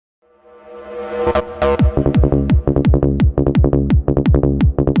I'm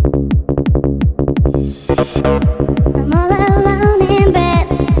all alone in bed,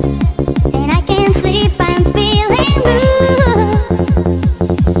 and I can't sleep, I'm feeling blue.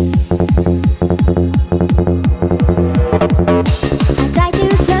 I try to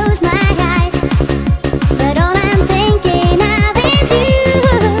close my eyes, but all I'm thinking of is you.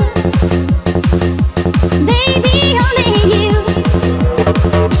 Baby, only you.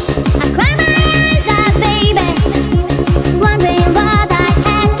 I cry my eyes out, baby, wondering what I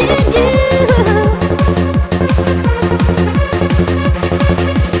have to do.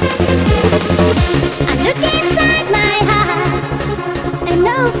 I look inside my heart and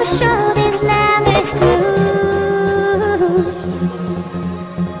know for sure this love is true.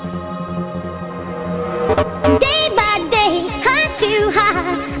 Day by day, heart to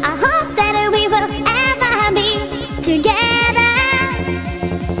heart, I hope that we will ever be together.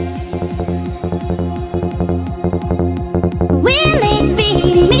 Will it be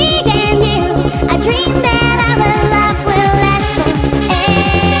me and you? I dream that our love will last forever.